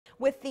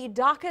With the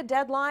DACA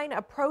deadline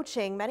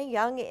approaching, many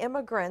young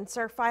immigrants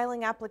are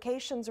filing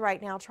applications right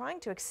now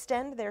trying to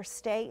extend their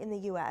stay in the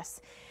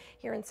U.S.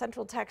 Here in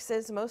Central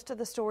Texas, most of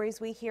the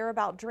stories we hear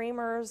about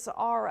dreamers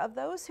are of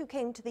those who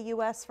came to the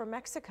U.S. from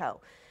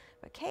Mexico.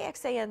 But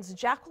KXAN's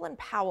Jacqueline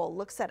Powell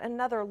looks at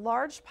another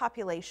large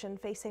population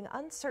facing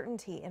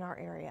uncertainty in our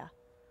area.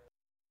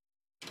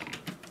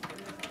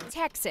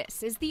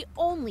 Texas is the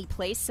only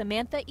place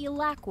Samantha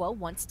Ilacqua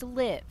wants to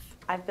live.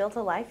 I've built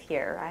a life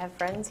here. I have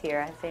friends here.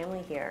 I have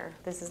family here.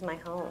 This is my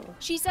home.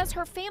 She says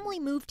her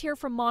family moved here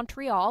from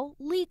Montreal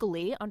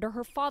legally under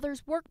her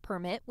father's work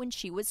permit when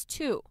she was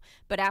 2.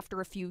 But after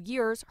a few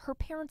years, her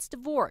parents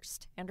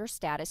divorced and her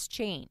status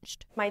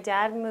changed. My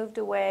dad moved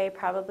away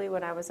probably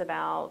when I was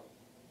about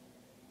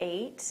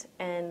 8,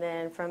 and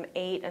then from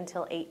 8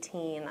 until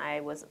 18,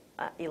 I was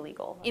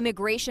illegal.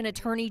 Immigration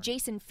attorney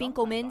Jason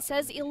Finkelman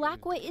says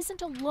Ilacqua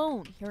isn't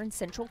alone here in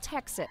Central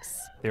Texas.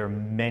 There are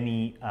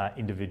many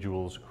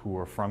individuals who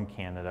are from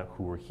Canada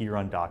who are here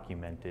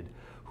undocumented,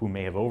 who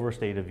may have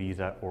overstayed a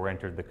visa or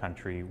entered the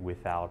country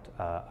without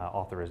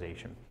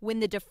authorization. When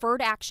the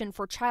Deferred Action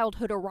for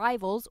Childhood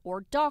Arrivals,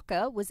 or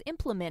DACA, was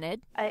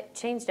implemented, it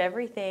changed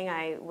everything.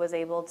 I was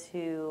able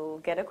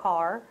to get a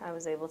car. I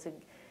was able to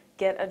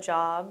get a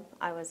job.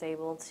 I was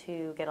able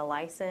to get a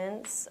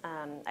license.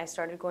 I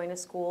started going to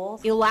school.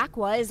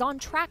 Ilacqua is on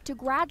track to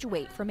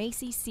graduate from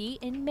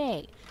ACC in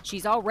May.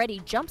 She's already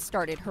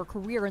jump-started her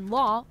career in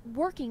law,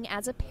 working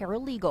as a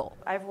paralegal.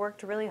 I've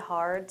worked really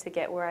hard to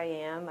get where I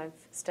am. I've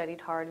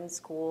studied hard in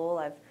school.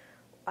 I've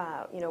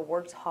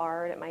worked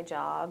hard at my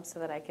job so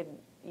that I could,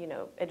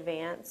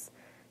 advance.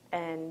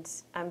 And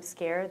I'm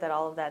scared that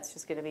all of that's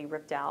just going to be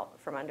ripped out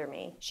from under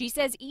me. She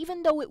says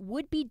even though it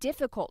would be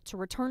difficult to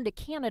return to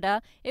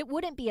Canada, it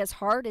wouldn't be as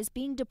hard as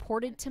being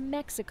deported to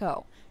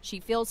Mexico. She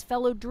feels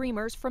fellow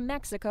dreamers from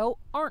Mexico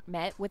aren't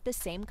met with the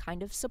same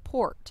kind of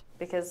support.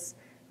 Because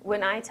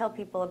when I tell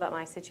people about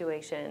my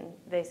situation,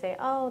 they say,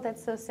 "Oh,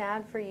 that's so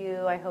sad for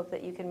you. I hope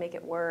that you can make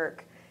it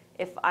work."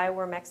 If I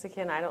were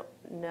Mexican, I don't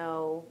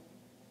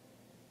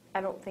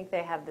think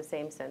they have the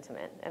same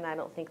sentiment, and I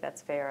don't think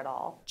that's fair at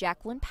all.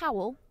 Jacqueline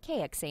Powell,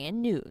 KXAN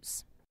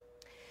News.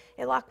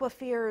 Ilacqua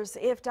fears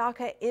if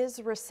DACA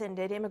is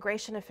rescinded,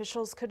 immigration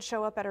officials could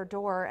show up at her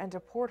door and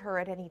deport her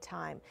at any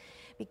time.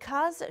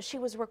 Because she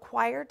was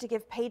required to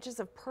give pages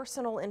of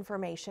personal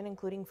information,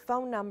 including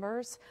phone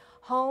numbers,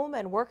 home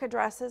and work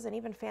addresses, and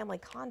even family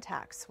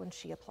contacts when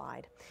she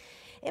applied.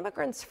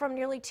 Immigrants from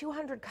nearly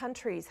 200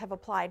 countries have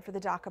applied for the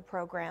DACA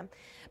program,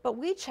 but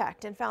we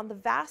checked and found the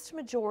vast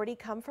majority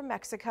come from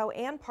Mexico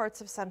and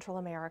parts of Central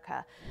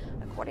America.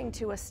 According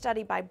to a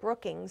study by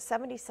Brookings,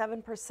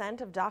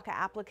 77% of DACA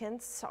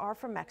applicants are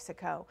from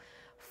Mexico,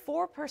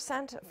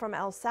 4% from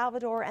El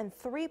Salvador, and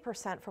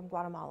 3% from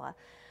Guatemala.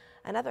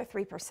 Another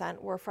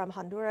 3% were from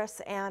Honduras,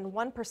 and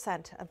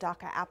 1% of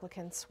DACA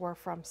applicants were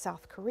from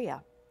South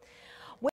Korea.